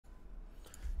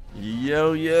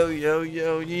Yo, yo, yo,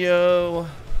 yo, yo.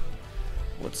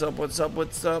 What's up, what's up,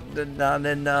 what's up? Got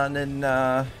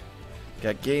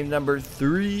game number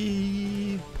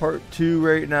 3, part 2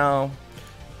 right now.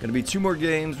 Gonna be 2 more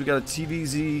games. We got a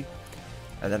TVZ,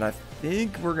 and then I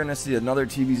think we're gonna see another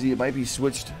TVZ. It might be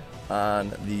switched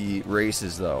on the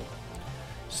races though.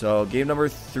 So game number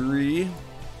 3,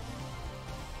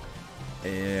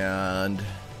 and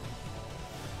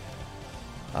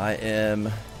I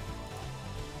am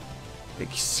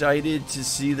excited to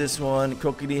see this one.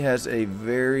 Kokanee has a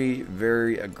very,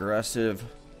 very aggressive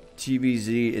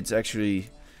TVZ. It's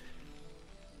actually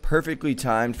perfectly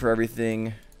timed for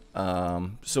everything.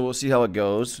 So we'll see how it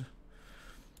goes.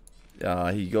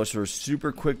 He goes for a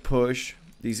super quick push.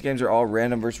 These games are all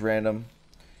random versus random.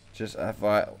 Just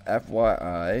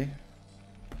FYI.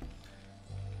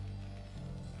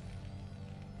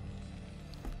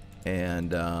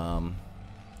 And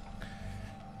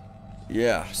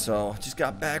yeah, so just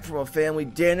got back from a family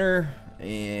dinner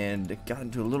and got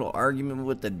into a little argument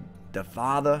with the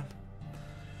father,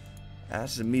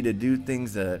 asking me to do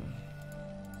things that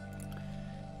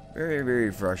very, very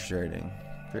frustrating.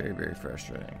 Very, very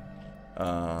frustrating.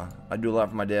 I do a lot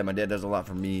for my dad. My dad does a lot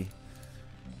for me.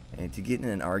 And to get in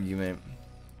an argument,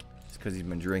 it's because he's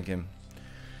been drinking.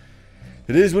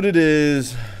 It is what it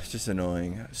is. It's just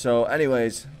annoying. So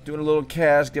anyways, doing a little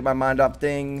cast, get my mind off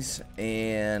things,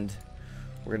 and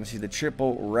we're gonna see the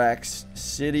Triple Rex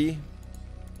City,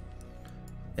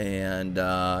 and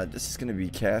this is gonna be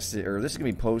casted, or this is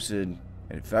gonna be posted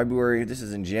in February. This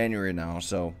is in January now,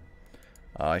 so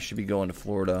I should be going to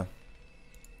Florida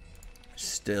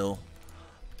still.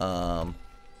 So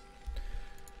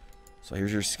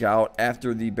here's your scout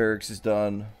after the barracks is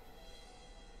done.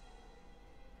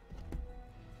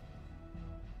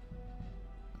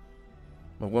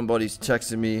 My one buddy's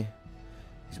texting me.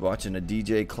 He's watching a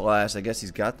DJ class. I guess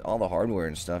he's got all the hardware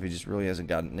and stuff. He just really hasn't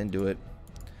gotten into it.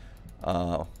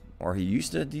 Or he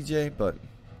used to DJ, but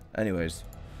anyways.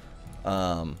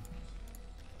 I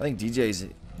think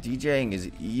DJing is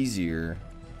easier.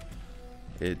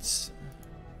 It's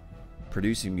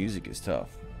producing music is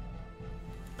tough.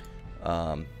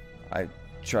 I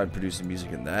tried producing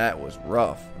music and that was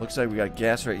rough. Looks like we got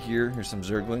gas right here. Here's some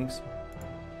Zerglings.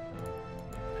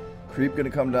 Creep gonna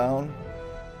come down.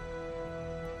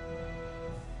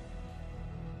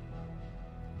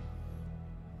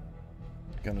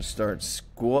 Gonna start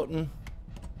squatting.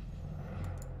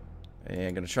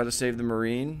 And gonna try to save the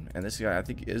Marine. And this guy I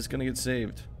think is gonna get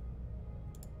saved.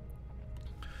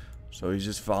 So he's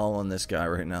just following this guy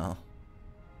right now.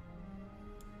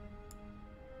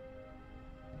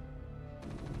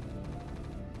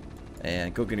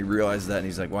 And Kokanee realized that and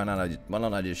he's like, why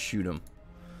don't I just shoot him?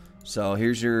 So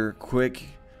here's your quick,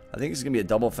 I think it's gonna be a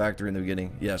double factory in the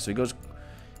beginning. Yeah, so he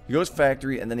goes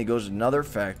factory, and then he goes another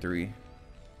factory.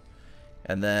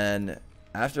 And then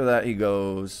after that he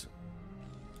goes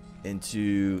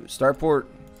into starport,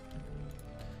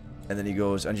 and then he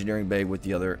goes engineering bay with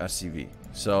the other SCV.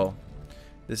 So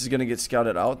this is gonna get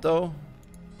scouted out though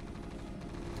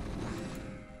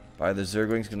by the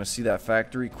Zerglings. Gonna see that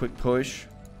factory, quick push.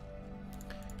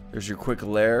 There's your quick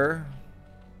lair.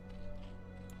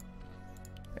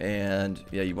 And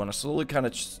yeah, you want to slowly kind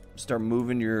of start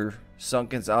moving your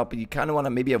Sunkens out, but you kind of want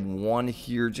to maybe have one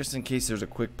here just in case there's a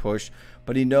quick push.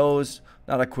 But he knows,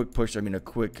 not a quick push, I mean a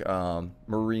quick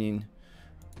Marine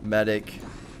medic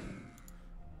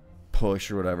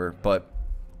push or whatever. But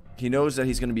he knows that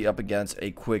he's going to be up against a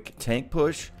quick tank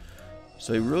push.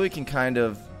 So he really can kind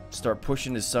of start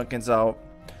pushing his Sunkens out.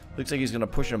 Looks like he's going to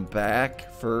push him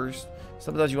back first.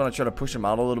 Sometimes you want to try to push him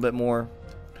out a little bit more.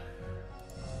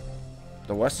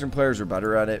 The Western players are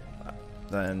better at it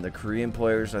than the Korean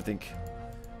players, I think,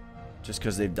 just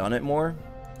because they've done it more.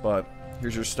 But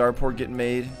here's your starport getting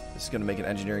made. This is going to make an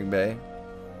engineering bay.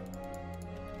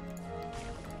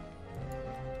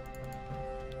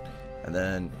 And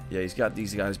then, yeah, he's got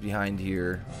these guys behind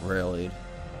here, rallied.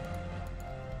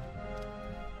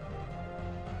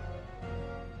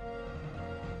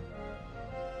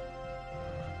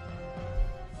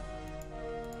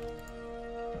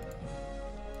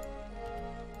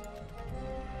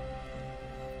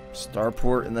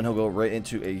 Starport, and then he'll go right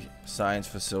into a science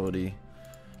facility,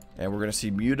 and we're gonna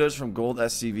see mutas from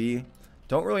GOLDSCV.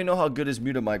 Don't really know how good his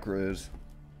muta micro is.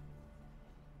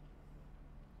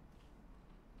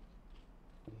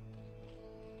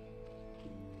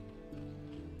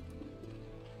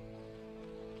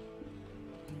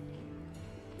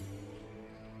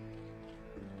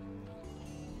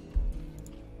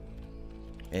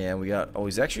 And we got, oh,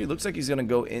 he's actually, looks like he's gonna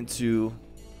go into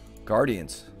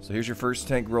Guardians. So here's your first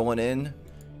tank rolling in.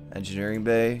 Engineering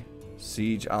bay.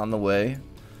 Siege on the way.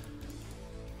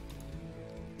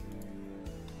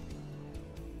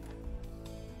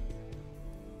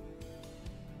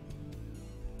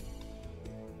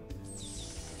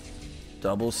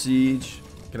 Double siege.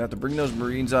 Gonna have to bring those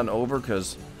Marines on over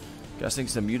because guessing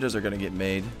some mutas are gonna get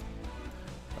made.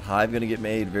 The hive gonna get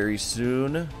made very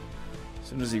soon. As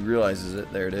soon as he realizes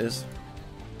it, there it is.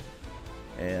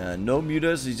 And no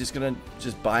mutas, he's just gonna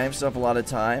buy himself a lot of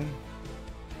time.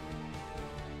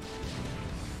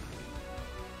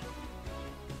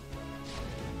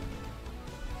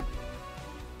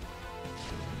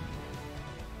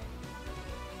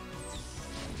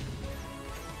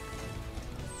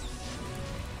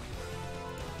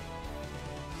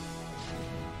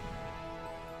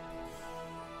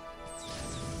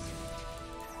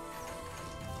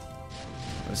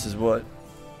 This is what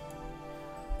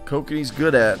Kokanee's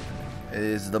good at,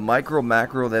 is the micro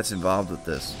macro that's involved with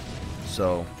this.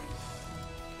 So,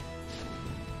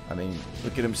 I mean,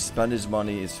 look at him spend his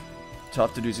money. It's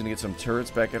tough to do. He's going to get some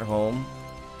turrets back at home.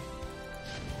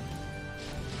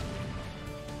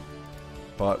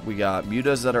 But we got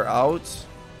mutas that are out.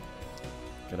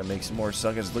 Gonna make some more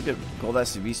seconds. Look at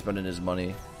GOLDSCV spending his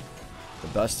money the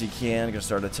best he can. Gonna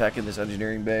start attacking this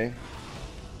engineering bay.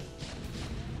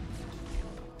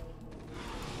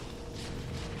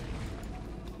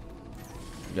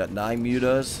 We got 9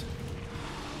 mutas.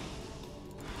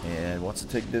 And wants to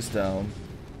take this down.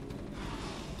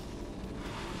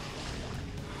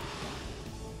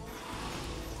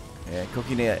 And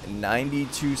Kokanee at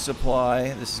 92 supply.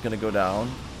 This is going to go down.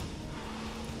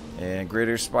 And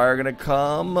Greater Spire going to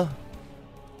come.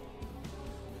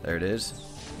 There it is.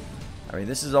 I mean,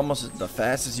 this is almost the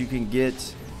fastest you can get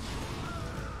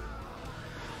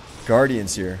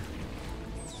Guardians here.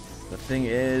 The thing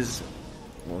is,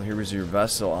 well, here was your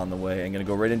vessel on the way. I'm going to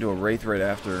go right into a Wraith right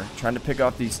after. Trying to pick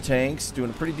off these tanks. Doing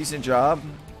a pretty decent job.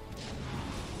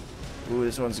 Ooh,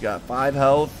 this one's got 5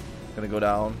 health. Going to go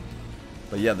down.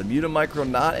 But yeah, the Muta Micro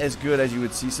not as good as you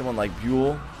would see someone like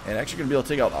Buell. And actually going to be able to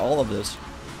take out all of this.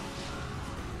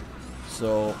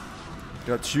 So,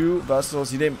 got 2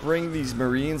 vessels. He didn't bring these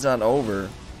Marines on over.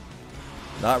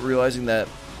 Not realizing that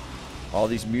all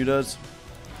these Mutas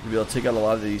will be able to take out a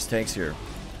lot of these tanks here.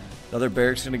 Another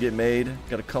barracks going to get made.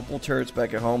 Got a couple turrets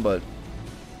back at home, but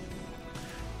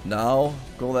now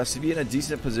GOLDSCV in a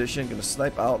decent position. Going to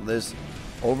snipe out this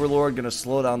Overlord. Going to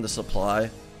slow down the supply.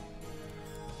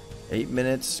 8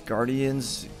 minutes.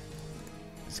 Guardians.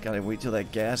 He's got to wait till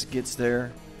that gas gets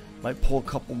there. Might pull a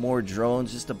couple more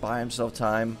drones just to buy himself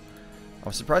time.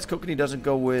 I'm surprised Kokanee doesn't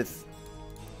go with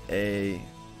a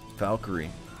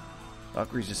Valkyrie.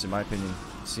 Valkyrie's just, in my opinion,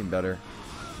 seem better.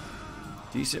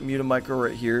 Decent Muta Micro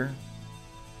right here.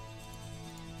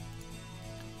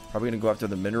 Probably going to go after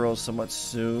the minerals somewhat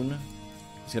soon.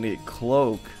 He's going to get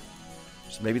Cloak.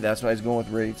 So maybe that's why he's going with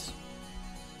Wraiths.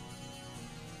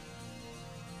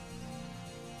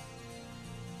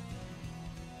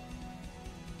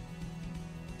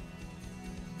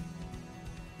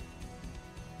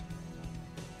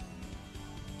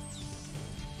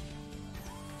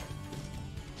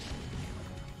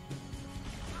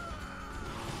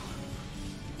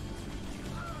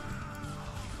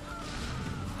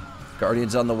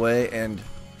 Guardians on the way, and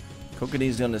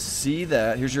Kokanee's going to see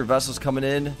that. Here's your vessels coming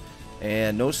in,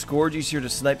 and no Scourgies here to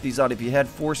snipe these out. If you had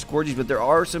 4 Scourgies, but there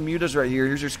are some Mutas right here.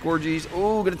 Here's your Scourgies.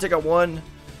 Oh, going to take out 1.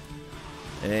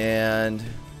 And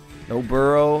no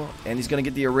Burrow, and he's going to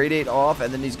get the Irradiate off,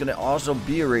 and then he's going to also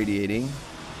be irradiating.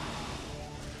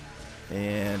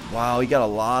 And wow, he got a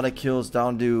lot of kills,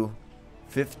 down to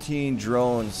 15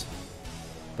 drones.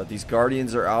 But these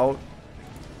Guardians are out.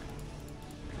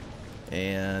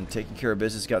 And taking care of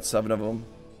business, got 7 of them.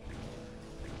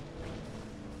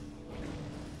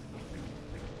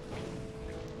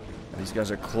 And these guys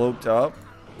are cloaked up.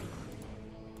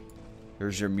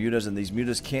 Here's your Mutas, and these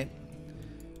Mutas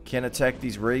can't attack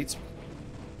these Wraiths.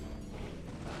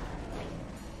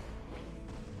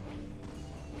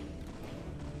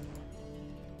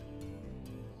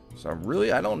 So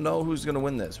I don't know who's gonna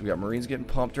win this. We got Marines getting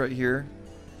pumped right here.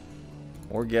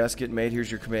 More gas getting made. Here's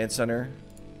your command center.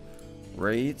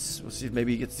 Wraiths. We'll see if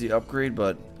maybe he gets the upgrade,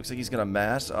 but looks like he's going to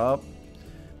mass up.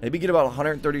 Maybe get about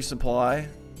 130 supply.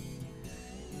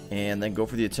 And then go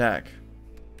for the attack.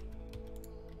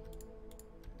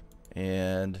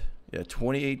 And yeah,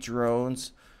 28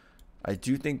 drones. I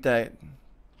do think that,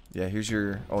 yeah, here's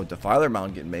your, oh, Defiler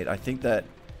Mound getting made. I think that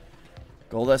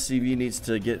GOLDSCV needs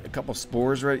to get a couple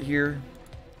spores right here.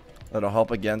 That'll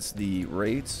help against the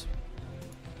Wraiths.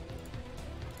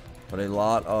 But a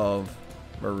lot of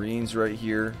Marines right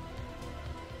here,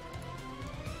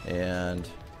 and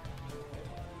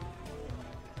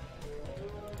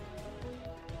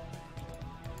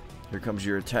Here comes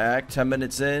your attack. 10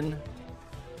 minutes in.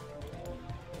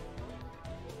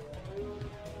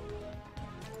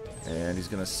 And he's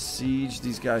going to siege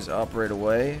these guys up right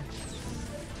away.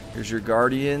 Here's your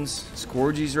Guardians.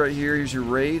 Scourgies right here. Here's your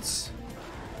Wraiths.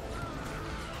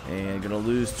 And going to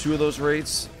lose 2 of those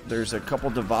Wraiths. There's a couple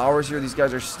Devours here. These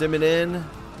guys are stimming in.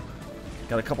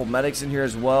 Got a couple Medics in here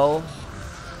as well.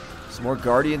 Some more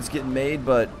Guardians getting made,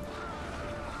 but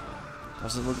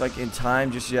doesn't look like in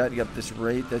time just yet. You got this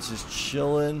Wraith that's just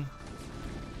chilling.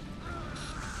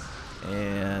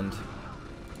 And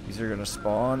these are going to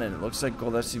spawn, and it looks like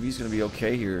GOLDSCV is going to be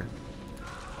okay here.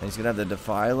 And he's going to have the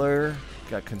Defiler.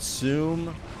 Got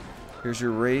Consume. Here's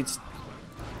your Wraiths.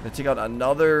 Going to take out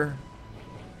another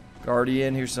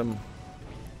Guardian. Here's some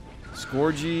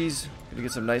Scourgies. Going to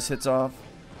get some nice hits off.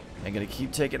 And going to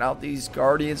keep taking out these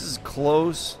Guardians. This is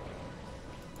close.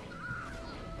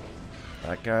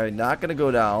 That guy not going to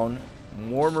go down.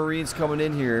 More Marines coming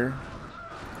in here.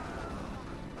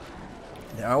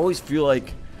 And I always feel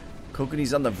like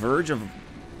Kokanee's on the verge of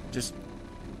just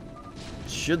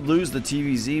should lose the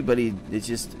TVZ, but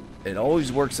it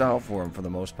always works out for him for the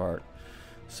most part.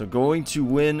 So going to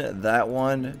win that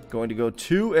one. Going to go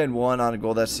 2-1 on a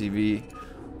GOLDSCV.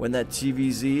 Win that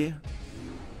TVZ.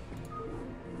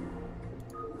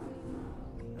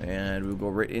 And we'll go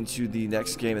right into the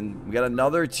next game. And we got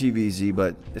another TVZ,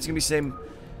 but it's going to be same.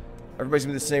 Everybody's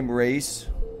going to be the same race.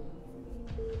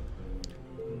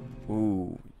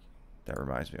 Ooh. That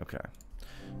reminds me. Okay.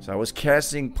 So I was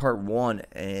casting part 1,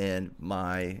 and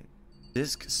my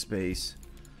disk space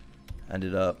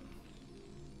ended up.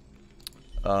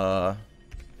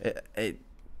 It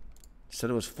said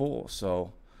it was full.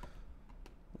 So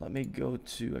let me go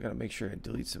to. I got to make sure I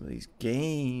delete some of these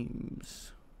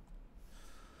games.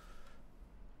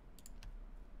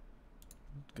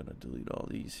 Gonna delete all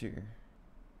these here.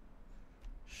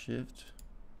 Shift.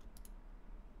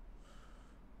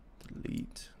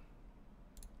 Delete.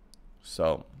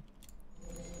 So,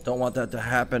 don't want that to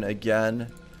happen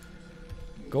again.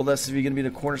 GOLDSCV gonna be in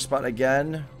the corner spot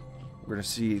again. We're gonna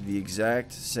see the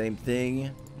exact same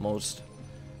thing, most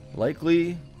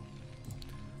likely.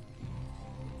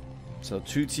 So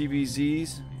 2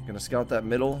 TVZs. Gonna scout that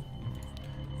middle.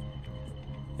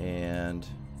 And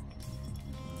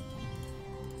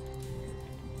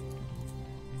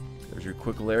there's your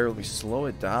quick layer. Let me slow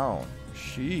it down.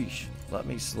 Sheesh. Let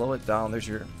me slow it down. There's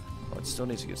your. Oh, it still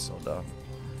needs to get slowed down.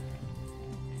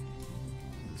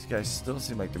 These guys still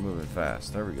seem like they're moving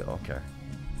fast. There we go. Okay.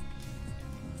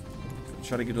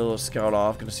 Try to get a little scout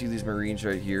off. Gonna see these Marines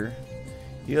right here.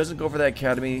 He doesn't go for that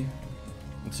academy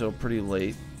until pretty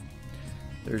late.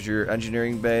 There's your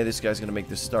engineering bay. This guy's gonna make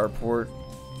the starport.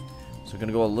 So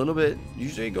gonna go a little bit.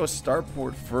 Usually you go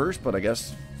starport first, but I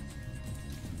guess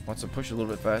wants to push a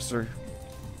little bit faster.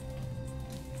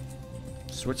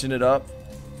 Switching it up,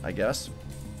 I guess.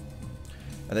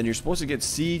 And then you're supposed to get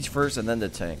siege first and then the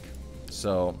tank.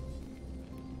 So,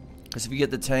 because if you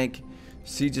get the tank,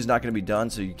 siege is not going to be done,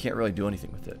 so you can't really do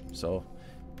anything with it. So,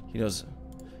 he knows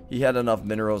he had enough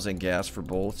minerals and gas for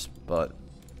both, but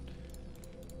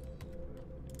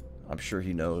I'm sure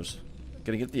he knows.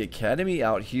 Gonna get the academy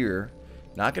out here.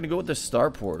 Not gonna go with the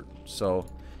starport. So,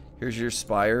 here's your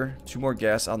spire. 2 more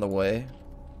gas on the way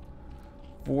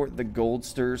for the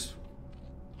Goldsters.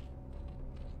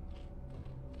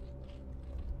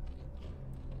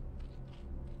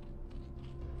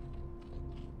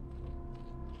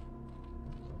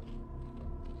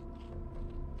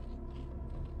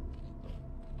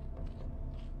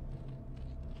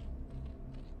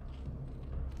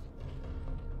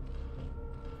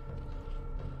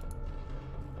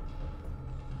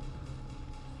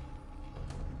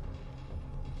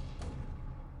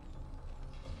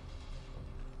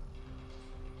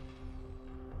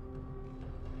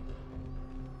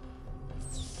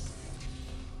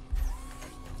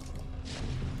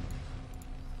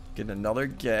 Getting another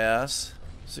gas,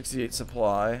 68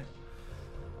 supply,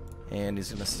 and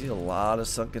he's gonna see a lot of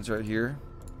sunkens right here.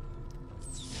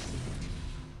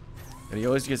 And he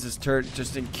always gets his turret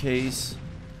just in case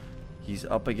he's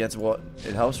up against what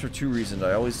it helps for 2 reasons.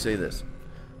 I always say this,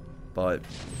 but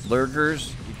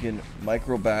lurkers you can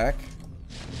micro back,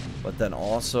 but then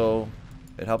also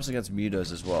it helps against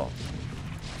mutas as well.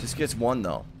 Just gets 1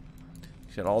 though.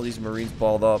 He's got all these Marines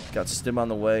balled up, got stim on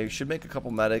the way. Should make a couple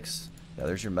medics. Yeah,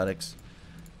 there's your medics.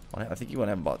 I think you want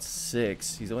to have about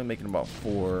 6. He's only making about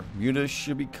 4. Mutas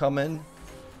should be coming.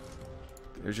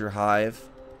 There's your hive.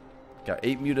 Got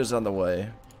 8 mutas on the way.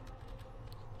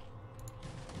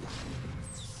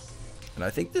 And I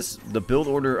think the build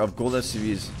order of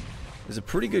GOLDSCV is a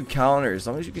pretty good counter. As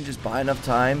long as you can just buy enough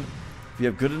time. If you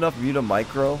have good enough muta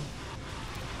micro,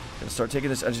 Gonna start taking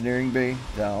this engineering bay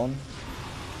down.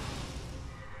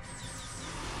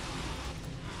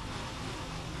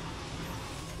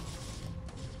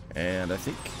 And I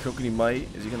think Kokanee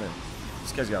might. Is he gonna?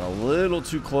 This guy's got a little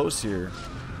too close here.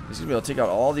 He's gonna be able to take out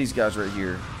all these guys right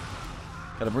here.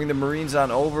 Gotta bring the Marines on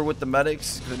over with the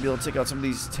medics. Gonna be able to take out some of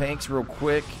these tanks real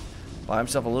quick. Buy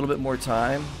himself a little bit more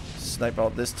time. Snipe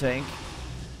out this tank.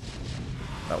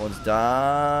 That one's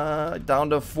down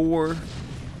to 4.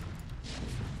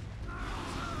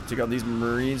 Take out these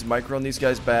Marines. Micro these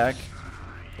guys back.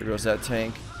 There goes that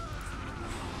tank.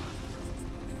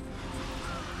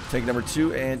 Tank number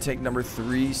 2 and tank number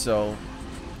 3. So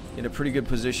in a pretty good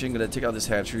position. Gonna take out this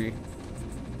hatchery.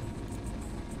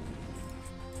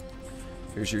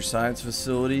 Here's your science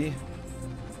facility.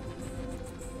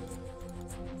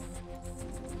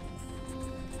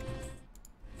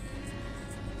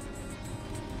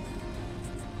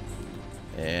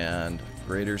 And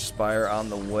Greater Spire on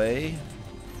the way.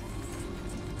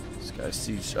 This guy's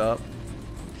sieged up.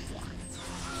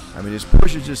 I mean, his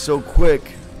push is just so quick.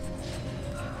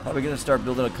 Probably gonna start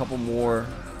building a couple more.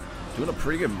 Doing a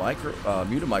pretty good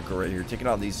muta micro right here. Taking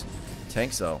out these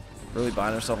tanks though. Really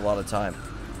buying himself a lot of time.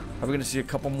 Probably gonna see a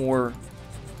couple more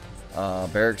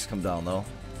barracks come down though.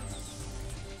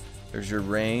 There's your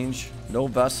range. No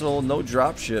vessel, no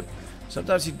dropship.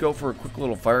 Sometimes he'd go for a quick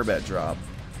little fire bat drop.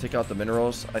 Take out the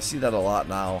minerals. I see that a lot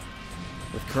now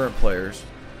with current players.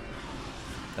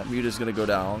 That muta is gonna go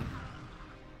down.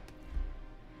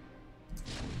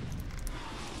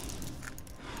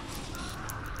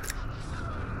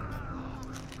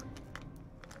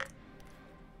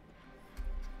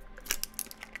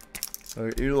 So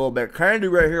eat a little bit of candy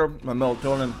right here, my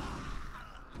melatonin.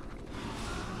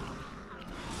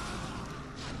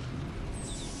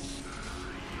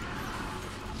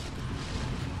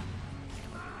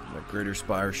 That Greater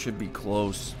Spire should be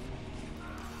close.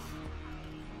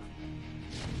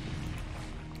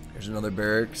 There's another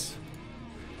barracks.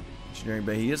 Engineering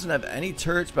bay. He doesn't have any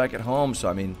turrets back at home, so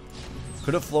I mean,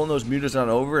 could have flown those mutas on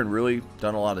over and really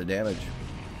done a lot of damage.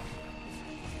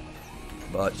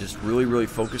 But just really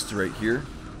focused right here.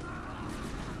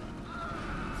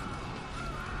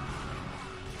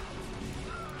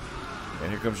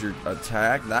 And here comes your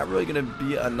attack. Not really going to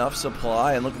be enough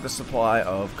supply. And look at the supply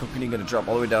of Kokanee going to drop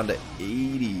all the way down to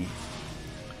 80.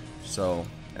 So,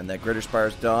 and that Greater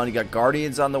Spire's done. You got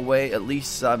Guardians on the way, at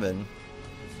least 7.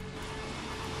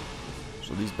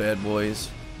 So these bad boys.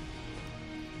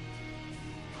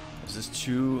 Is this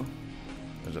 2?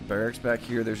 There's a barracks back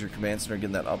here. There's your command center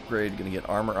getting that upgrade. Gonna get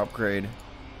armor upgrade.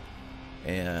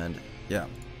 And yeah.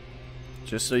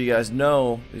 Just so you guys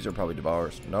know, these are probably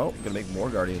Devourers. Nope, gonna make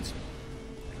more Guardians.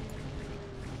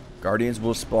 Guardians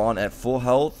will spawn at full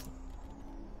health.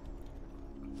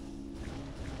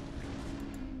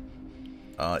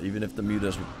 Even if the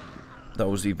mutas that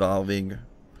was evolving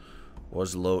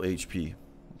was low HP.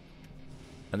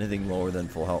 Anything lower than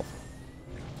full health.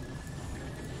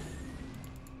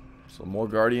 So more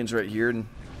Guardians right here, and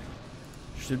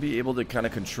should be able to kind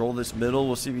of control this middle.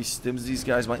 We'll see if he stims these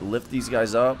guys, might lift these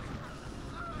guys up.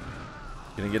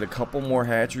 Gonna get a couple more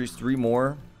hatcheries, 3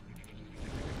 more.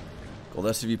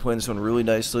 GOLDSCV playing this one really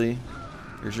nicely.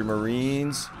 Here's your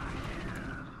Marines.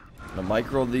 Gonna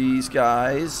micro these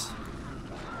guys.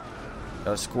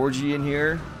 Got a Scourgy in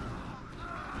here.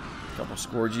 Couple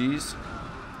Scourgies.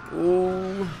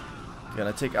 Ooh.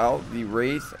 Gonna take out the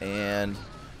Wraith, and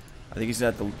I think he's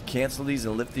going to have to cancel these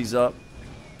and lift these up.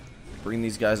 Bring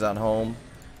these guys on home.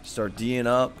 Start D'ing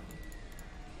up.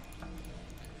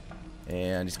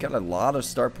 And he's got a lot of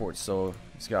starports. So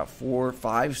he's got 4,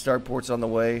 5 starports on the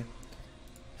way.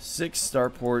 6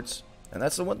 starports. And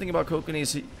that's the one thing about Kokanee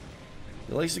is he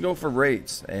likes to go for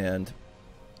raids. And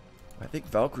I think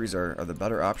Valkyries are the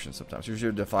better option sometimes. Here's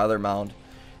your Defiler Mound.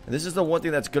 And this is the one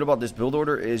thing that's good about this build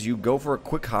order is you go for a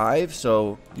quick hive.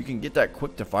 So you can get that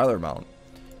quick Defiler Mound.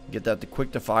 Get that the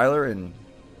quick Defiler and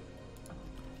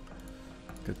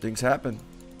good things happen.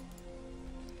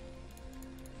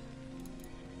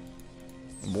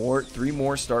 3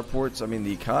 more starports. I mean,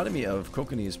 the economy of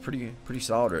Kokanee is pretty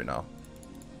solid right now.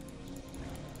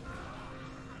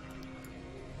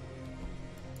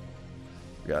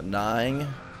 We got 9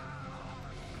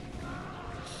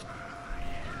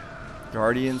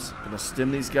 Guardians. Gonna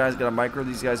stim these guys. Gotta micro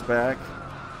these guys back.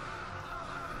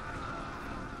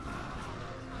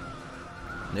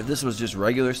 And if this was just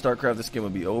regular StarCraft, this game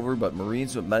would be over. But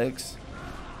Marines with medics,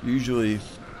 usually,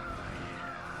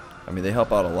 I mean, they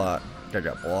help out a lot. Guy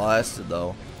got blasted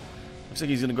though. Looks like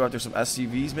he's gonna go after some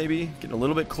SCVs maybe. Getting a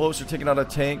little bit closer, taking out a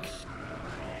tank.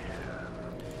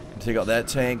 Take out that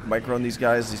tank, micro these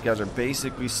guys. These guys are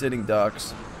basically sitting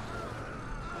ducks.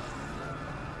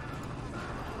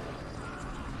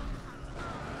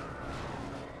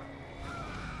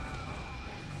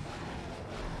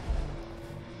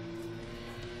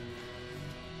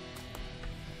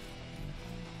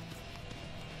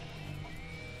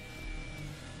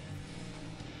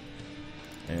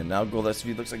 And now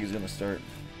GOLDSCV looks like he's going to start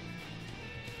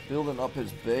building up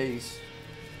his base.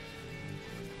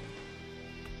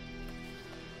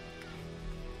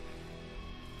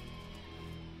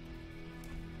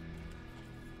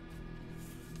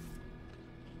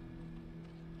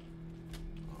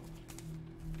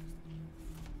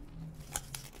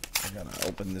 I gotta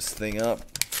open this thing up.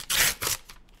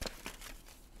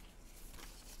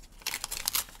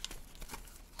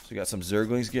 So you got some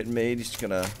Zerglings getting made. He's just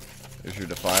gonna... There's your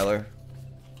defiler.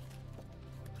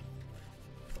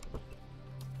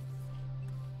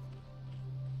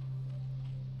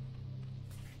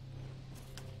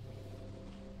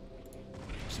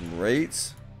 Some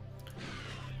rates.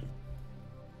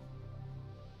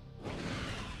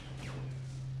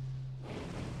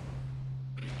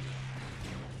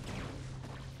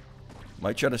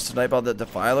 Might try to snipe out that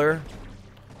defiler.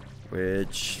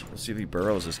 Which, let's see if he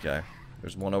burrows this guy.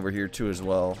 There's one over here too as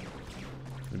well.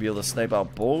 To be able to snipe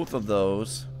out both of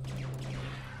those.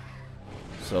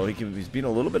 So he's being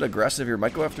a little bit aggressive here.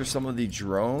 Might go after some of the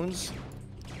drones.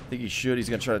 I think he should. He's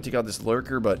going to try to take out this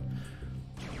lurker, but...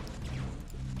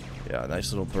 Yeah,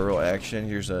 nice little burrow action.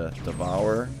 Here's a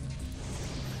devour.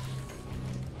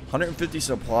 150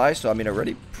 supply, so I mean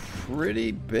already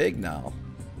pretty big now.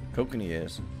 Kokanee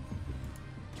is.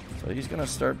 So he's going to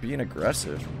start being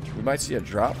aggressive. We might see a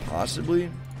drop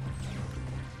possibly.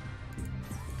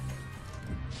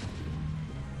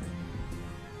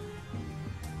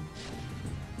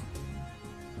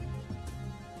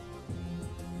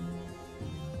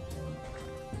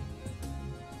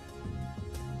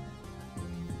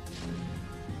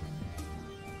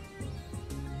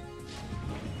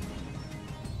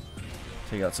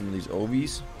 Take out some of these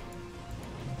Ovies.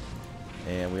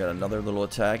 And we got another little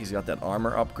attack. He's got that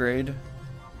armor upgrade.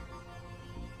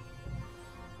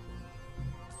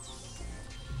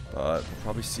 But we'll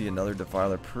probably see another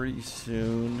defiler pretty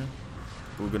soon.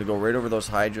 We're going to go right over those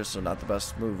Hydras, so not the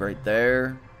best move right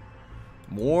there.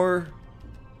 More.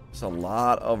 It's a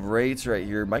lot of rates right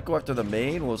here. Might go after the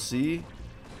main. We'll see.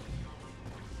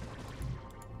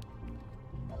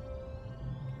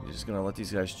 Just gonna let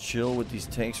these guys chill with these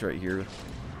tanks right here.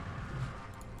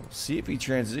 We'll see if he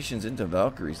transitions into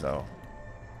Valkyries though.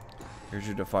 Here's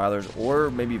your defilers, or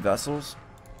maybe vessels,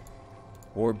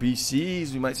 or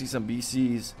BCs. We might see some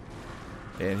BCs.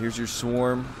 And here's your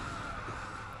swarm.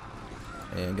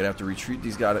 And gonna have to retreat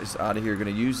these guys out of here. Gonna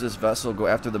use this vessel, go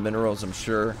after the minerals, I'm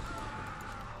sure.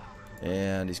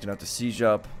 And he's gonna have to siege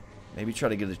up. Maybe try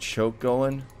to get a choke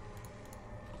going.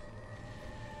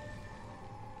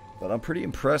 But I'm pretty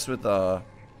impressed with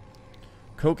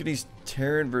Kokanee's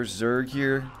Terran versus Zerg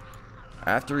here.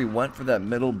 After he went for that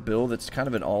middle build, it's kind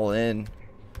of an all-in,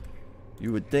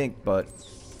 you would think, but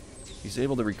he's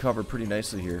able to recover pretty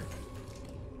nicely here.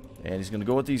 And he's going to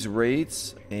go with these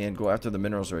rates and go after the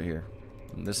minerals right here.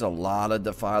 And this is a lot of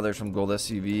defilers from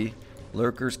GOLDSCV.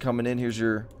 Lurkers coming in. Here's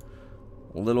your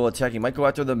little attack. He might go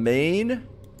after the main.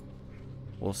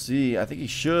 We'll see. I think he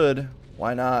should.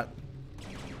 Why not?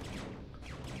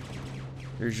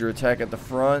 Here's your attack at the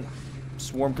front.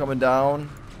 Swarm coming down.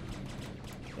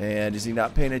 And is he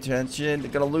not paying attention?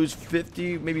 They're going to lose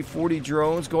 50, maybe 40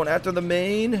 drones. Going after the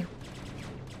main.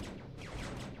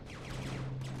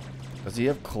 Does he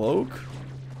have cloak?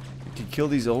 He can kill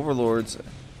these overlords.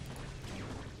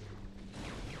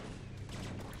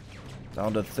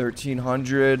 Down to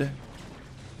 1,300.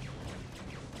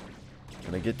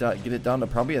 Gonna get it down to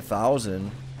probably 1,000.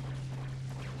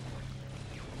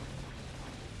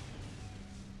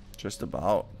 Just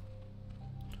about.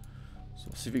 So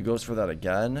we'll see if he goes for that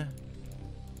again.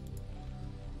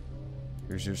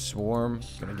 Here's your swarm.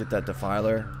 Gonna get that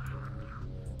defiler.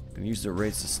 Gonna use the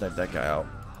rates to snipe that guy out.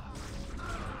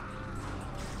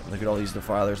 Look at all these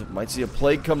defilers. Might see a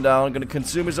plague come down. Gonna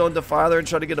consume his own defiler and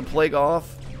try to get a plague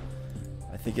off.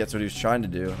 I think that's what he was trying to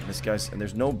do. This guy's, and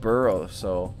there's no burrow,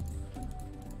 so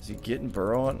is he getting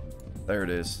burrow on? There it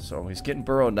is. So he's getting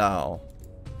burrow now.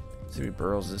 Let's see if he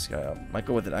burrows this guy up. Might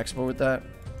go with an expo with that.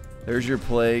 There's your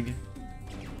plague.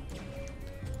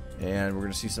 And we're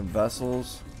gonna see some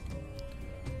vessels.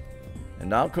 And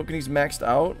now Kokanee's maxed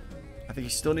out. I think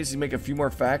he still needs to make a few more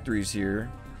factories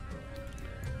here.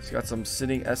 He's got some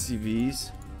sitting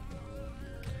SCVs.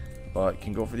 But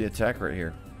can go for the attack right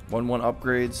here. 1-1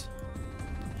 upgrades.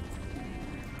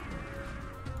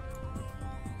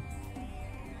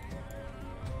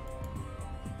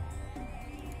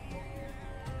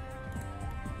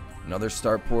 Another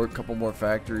starport, couple more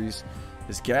factories.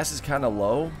 His gas is kind of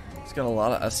low. He's got a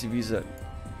lot of SCVs that...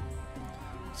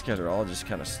 These guys are all just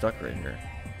kind of stuck right here.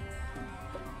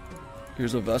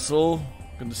 Here's a vessel.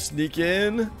 Gonna sneak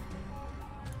in.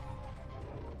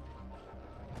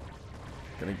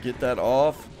 Gonna get that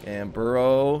off and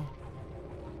burrow.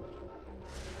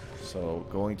 So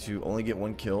going to only get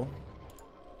 1 kill.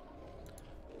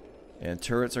 And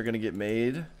turrets are gonna get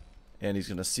made. And he's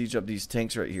gonna siege up these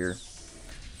tanks right here.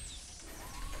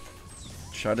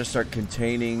 Try to start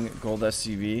containing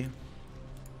GOLDSCV.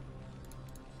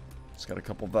 It's got a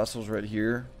couple vessels right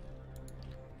here.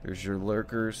 There's your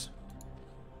lurkers.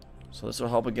 So this will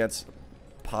help against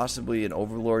possibly an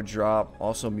overlord drop.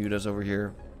 Also mutas over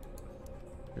here.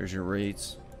 There's your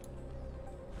rates.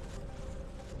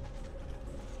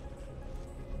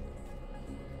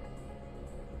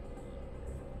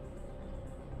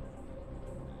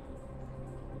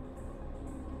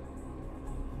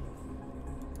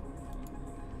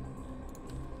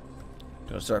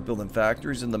 Gonna start building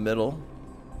factories in the middle.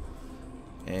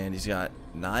 And he's got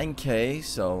 9k,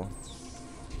 so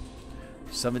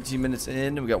 17 minutes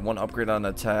in. We got 1 upgrade on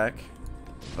attack.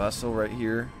 Vessel right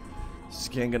here.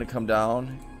 Skin gonna come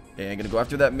down. And gonna go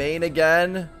after that main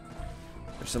again.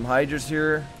 There's some hydras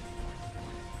here.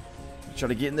 Try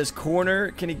to get in this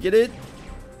corner. Can he get it?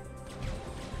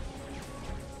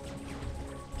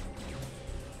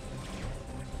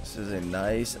 This is a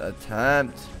nice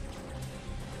attempt.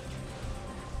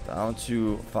 Down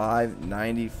to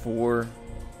 594.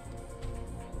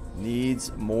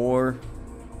 Needs more.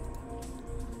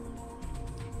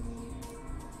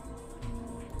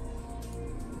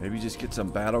 Maybe just get some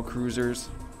battle cruisers.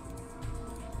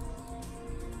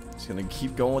 He's gonna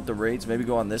keep going with the raids. Maybe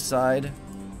go on this side.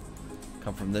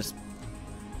 Come from this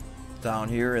down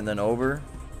here and then over.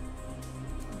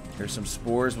 Here's some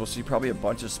spores. We'll see probably a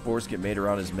bunch of spores get made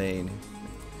around his main.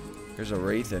 There's a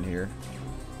wraith in here.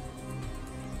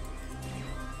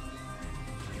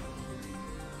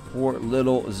 Poor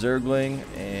little Zergling,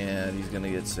 and he's gonna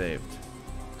get saved.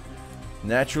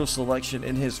 Natural selection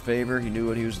in his favor. He knew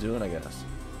what he was doing, I guess.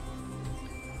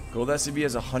 GOLDSCV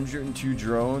has 102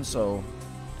 drones, so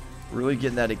really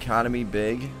getting that economy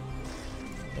big.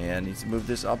 And needs to move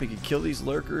this up. He can kill these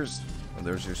lurkers. Oh,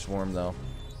 there's your swarm, though.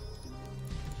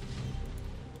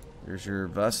 Here's your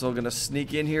vessel. Gonna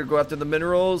sneak in here, go after the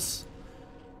minerals.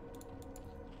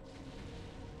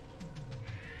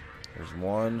 There's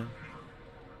 1,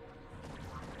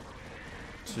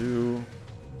 2.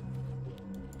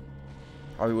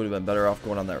 Probably would have been better off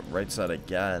going on that right side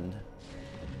again.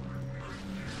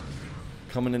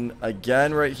 Coming in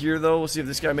again right here, though. We'll see if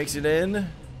this guy makes it in.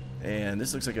 And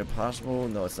this looks like a possible.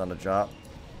 No, it's not a drop.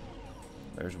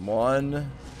 There's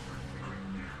 1.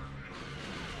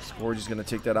 Scourge is going to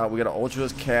take that out. We got an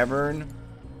Ultra's Cavern.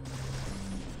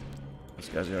 These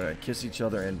guys are going to kiss each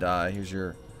other and die. Here's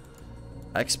your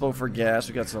Expo for gas.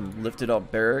 We got some lifted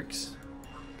up barracks.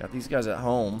 Got these guys at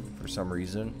home for some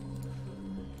reason.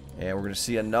 And we're going to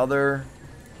see another.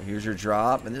 Here's your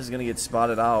drop. And this is going to get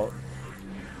spotted out.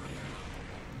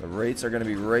 The rates are going to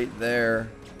be right there.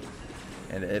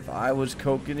 And if I was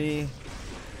Kokanee,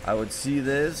 I would see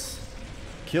this.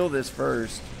 Kill this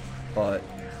first. But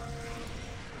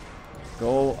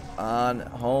go on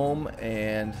home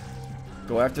and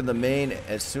go after the main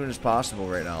as soon as possible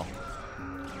right now.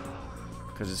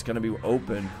 Because it's going to be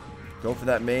open. Go for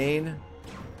that main.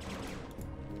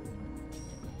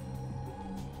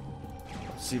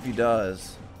 Let's see if he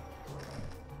does.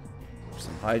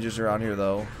 Some hydras around here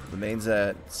though. The main's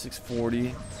at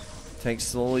 640. Tank's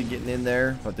slowly getting in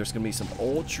there, but there's gonna be some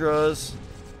ultras.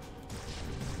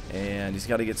 And he's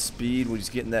got to get speed when he's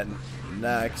getting that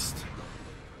next.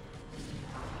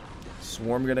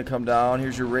 Swarm gonna come down.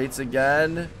 Here's your rates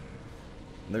again. And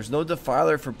there's no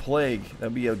defiler for plague.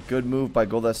 That'd be a good move by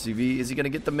GOLDSCV. Is he gonna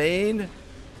get the main?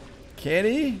 Can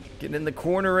he? Getting in the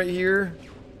corner right here.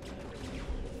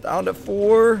 Down to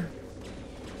 4,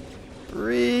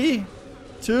 3,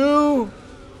 2,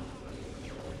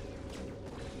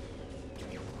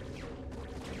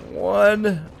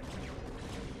 1.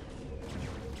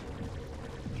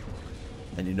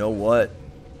 And you know what?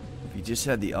 If he just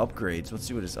had the upgrades, let's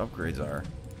see what his upgrades are.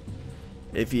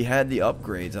 If he had the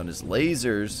upgrades on his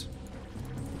lasers,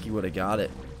 he would have got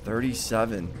it.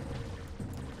 37.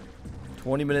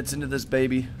 20 minutes into this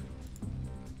baby.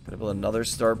 Gonna build another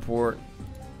starport.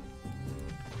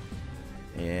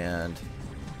 And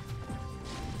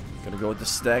gonna go with the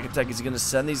stack attack. Is he gonna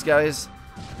send these guys?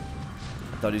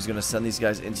 I thought he was gonna send these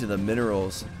guys into the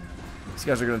minerals. These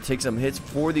guys are gonna take some hits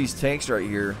for these tanks right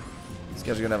here. These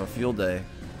guys are gonna have a field day.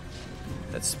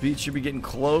 That speed should be getting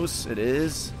close. It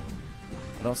is.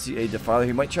 I don't see a defiler.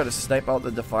 He might try to snipe out the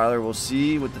defiler. We'll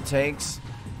see with the tanks.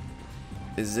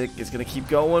 It's gonna keep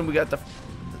going. We got the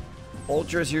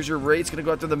ultras. Here's your rates. Gonna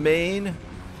go after the main.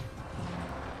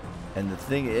 And the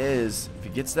thing is, if he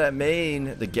gets that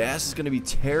main, the gas is going to be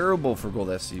terrible for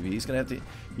GOLDSCV. He's going to have to...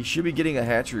 He should be getting a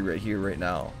hatchery right here, right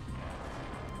now.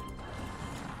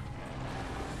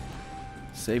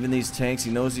 Saving these tanks.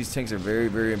 He knows these tanks are very,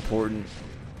 very important.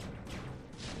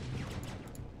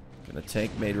 Got a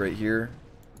tank made right here.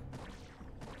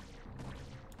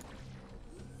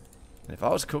 And if I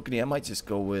was Kokanee, I might just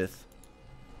go with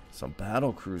some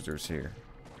battle cruisers here.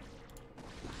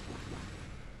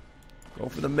 Go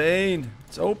for the main.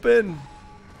 It's open.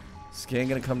 Scan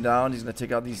gonna come down. He's gonna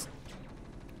take out these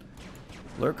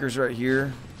lurkers right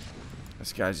here.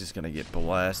 This guy's just gonna get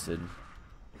blasted.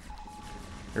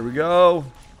 Here we go.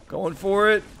 Going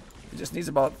for it. He just needs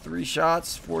about 3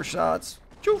 shots, 4 shots.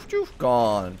 Choof, choof,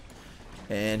 gone.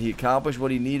 And he accomplished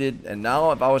what he needed. And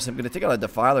now if I was him, gonna take out a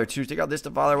defiler too. Take out this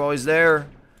defiler while he's there.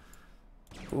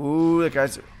 Ooh, that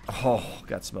guy's... Oh,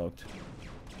 got smoked.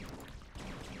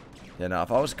 Yeah, now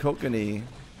if I was Kokanee,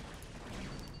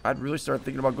 I'd really start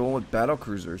thinking about going with battle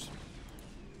cruisers.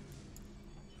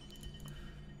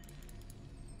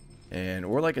 And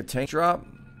or like a tank drop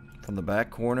from the back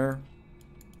corner.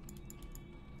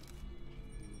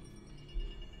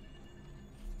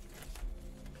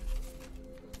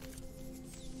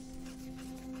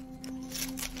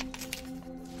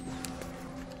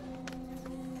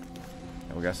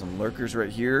 And we got some lurkers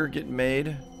right here getting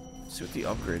made. Let's see what the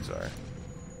upgrades are.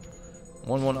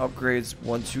 1-1 upgrades,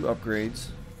 1-2 upgrades.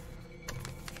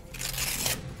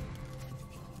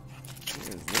 What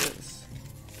is this?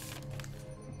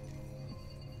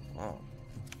 Wow.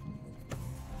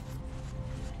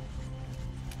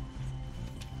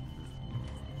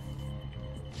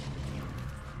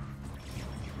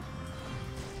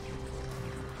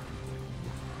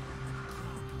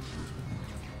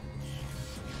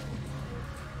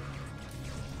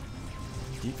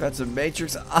 Defensive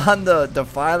matrix on the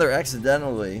defiler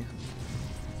accidentally.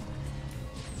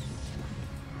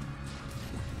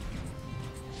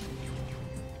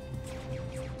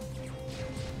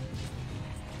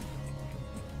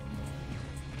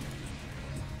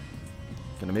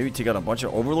 Gonna maybe take out a bunch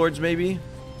of overlords maybe.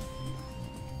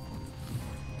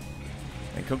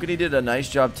 And Kokanee did a nice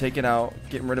job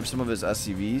getting rid of some of his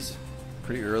SCVs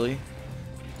pretty early.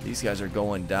 These guys are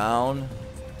going down.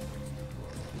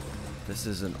 This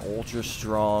is an ultra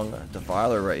strong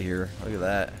defiler right here. Look at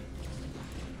that.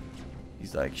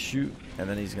 He's like, shoot. And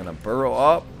then he's going to burrow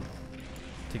up.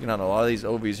 Taking out a lot of these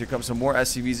OVs. Here comes some more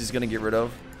SCVs he's going to get rid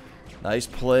of. Nice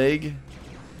plague.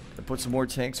 Gonna put some more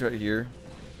tanks right here.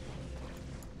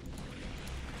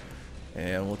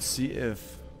 And let's see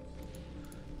if...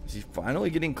 Is he finally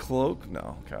getting cloak?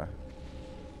 No. Okay.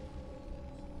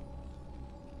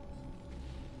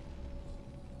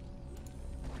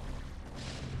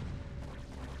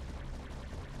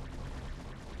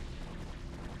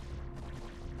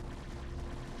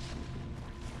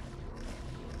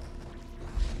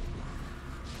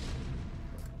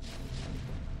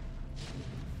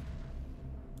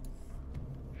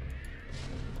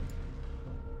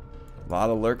 A lot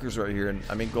of lurkers right here, and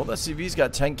I mean GOLDSCV's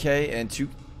got 10k and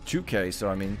 2k, so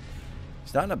I mean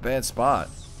he's not in a bad spot.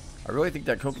 I really think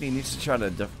that Kokanee needs to try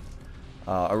to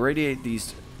irradiate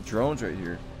these drones right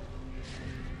here.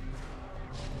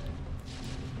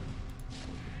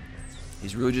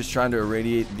 He's really just trying to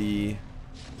irradiate the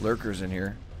lurkers in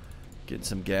here. Getting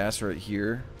some gas right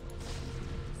here.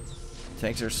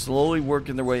 Tanks are slowly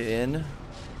working their way in.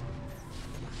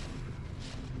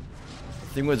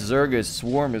 The thing with Zerg is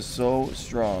Swarm is so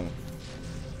strong.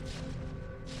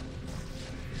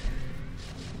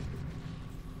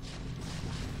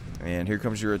 And here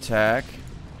comes your attack.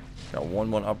 Got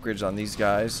 1-1 upgrades on these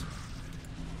guys.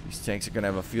 These tanks are going to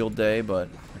have a field day, but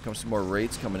here comes some more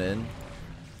rates coming in.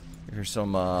 Here's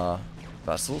some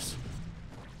vessels.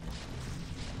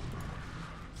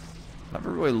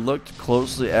 Never really looked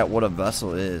closely at what a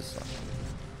vessel is.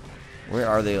 Where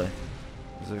are they?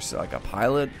 Is there like a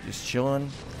pilot just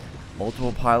chilling?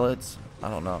 Multiple pilots? I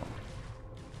don't know.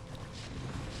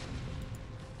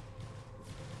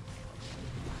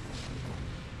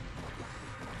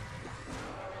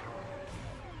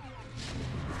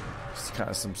 It's kind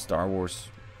of some Star Wars,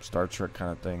 Star Trek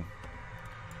kind of thing.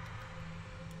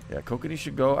 Yeah, Kokanee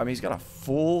should go. I mean, he's got a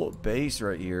full base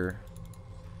right here.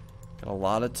 Got a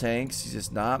lot of tanks. He's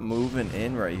just not moving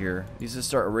in right here. He needs to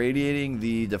start irradiating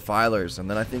the defilers, and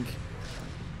then I think...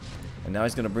 And now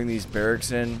he's going to bring these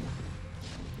barracks in.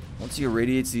 Once he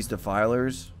irradiates these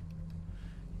defilers,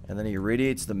 and then he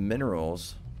irradiates the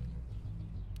minerals.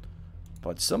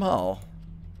 But somehow,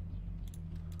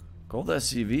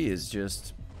 GOLDSCV is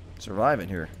just surviving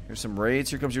here. Here's some raids.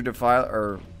 Here comes your defiler,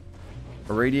 or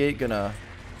irradiate, gonna...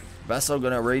 Vessel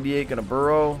gonna irradiate, gonna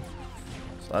burrow.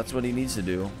 So that's what he needs to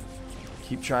do.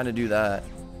 Keep trying to do that.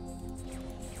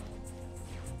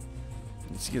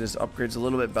 Let's get his upgrades a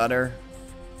little bit better.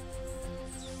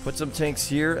 Put some tanks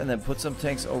here and then put some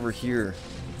tanks over here.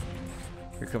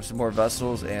 Here comes some more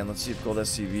vessels, and let's see if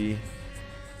GOLDSCV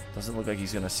doesn't look like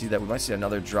he's gonna see that. We might see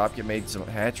another drop get made. Some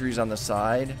hatcheries on the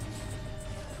side.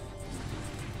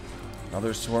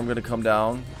 Another swarm gonna come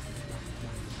down.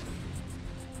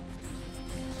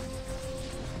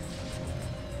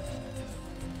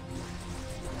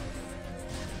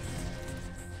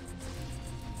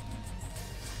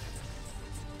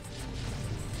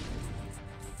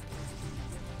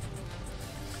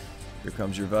 Here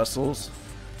comes your vessels.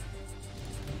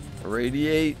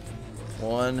 Irradiate.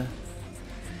 1,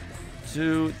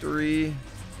 2, 3,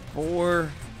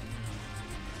 4.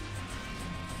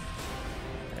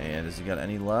 And has he got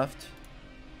any left?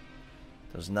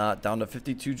 Does not. Down to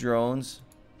 52 drones.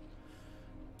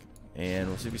 And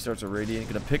we'll see if he starts irradiating.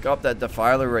 Gonna pick up that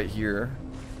defiler right here.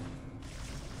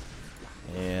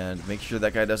 And make sure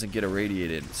that guy doesn't get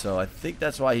irradiated. So I think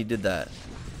that's why he did that.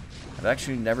 I've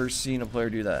actually never seen a player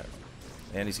do that.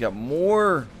 And he's got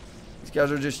more. These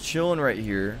guys are just chilling right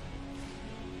here.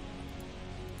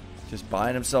 Just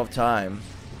buying himself time.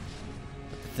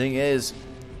 But the thing is,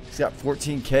 he's got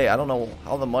 14K. I don't know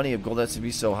how the money of GOLDSCV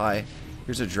is so high.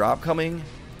 Here's a drop coming.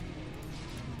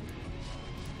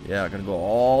 Yeah, gonna go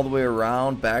all the way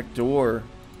around, back door.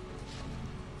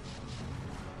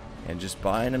 And just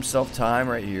buying himself time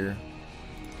right here.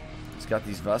 He's got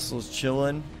these vessels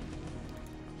chilling.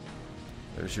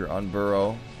 There's your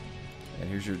unburrow. And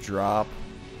here's your drop.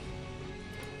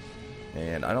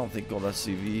 And I don't think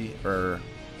GOLDSCV, or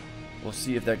we'll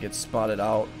see if that gets spotted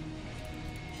out.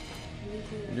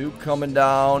 Nuke coming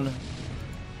down.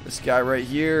 This guy right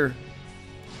here.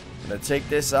 Gonna take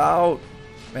this out.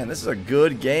 Man, this is a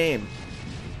good game.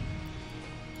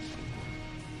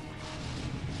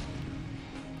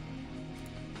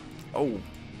 Oh.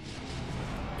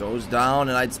 Goes down,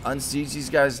 and I'd unsiege these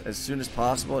guys as soon as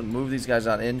possible and move these guys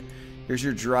on in. Here's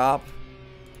your drop.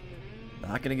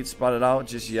 Not gonna get spotted out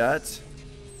just yet.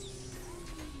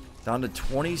 Down to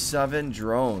 27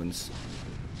 drones.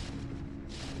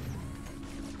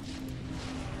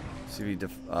 See if he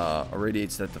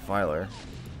irradiates that defiler.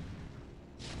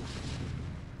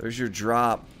 There's your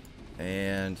drop,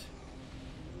 and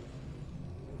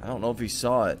I don't know if he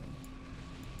saw it.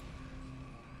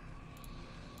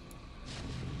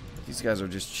 These guys are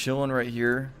just chilling right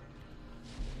here.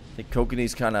 I think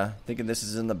Kokanee's kind of thinking this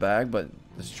is in the bag, but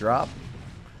this drop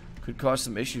could cause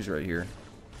some issues right here.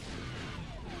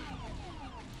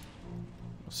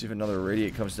 We'll see if another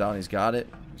irradiate comes down. He's got it.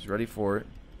 He's ready for it.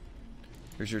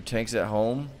 Here's your tanks at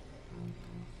home.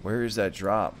 Where is that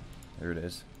drop? There it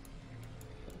is.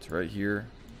 It's right here.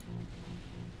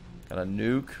 Got a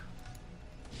nuke.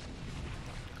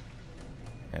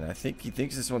 And I think he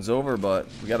thinks this one's over, but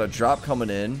we got a drop coming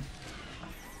in.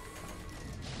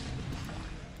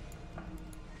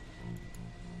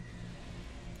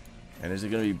 And is it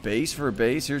going to be base for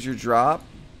base? Here's your drop.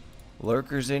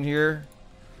 Lurkers in here.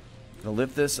 Gonna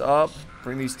lift this up.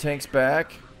 Bring these tanks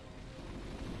back.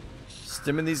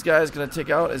 Stimming these guys. Gonna take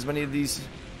out as many of these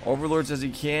overlords as he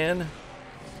can.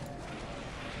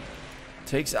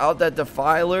 Takes out that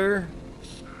defiler.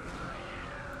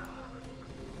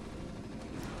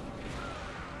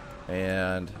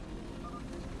 And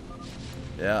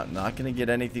yeah, not gonna get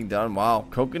anything done. Wow,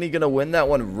 Kokanee gonna win that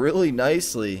one really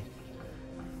nicely.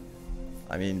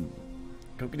 I mean,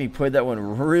 Kokanee played that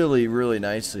one really, really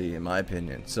nicely, in my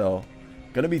opinion. So,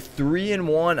 gonna be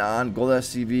 3-1 on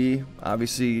GOLDSCV.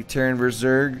 Obviously, Terran vs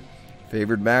Zerg,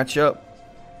 favored matchup.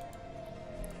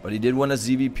 But he did win a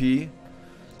ZVP.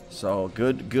 So,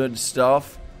 good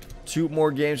stuff. 2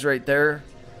 more games right there.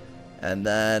 And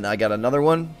then I got another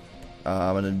one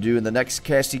I'm going to do in the next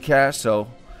CASHAPP. So,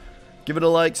 give it a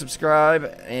like, subscribe,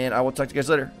 and I will talk to you guys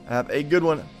later. Have a good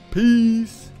one.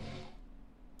 Peace.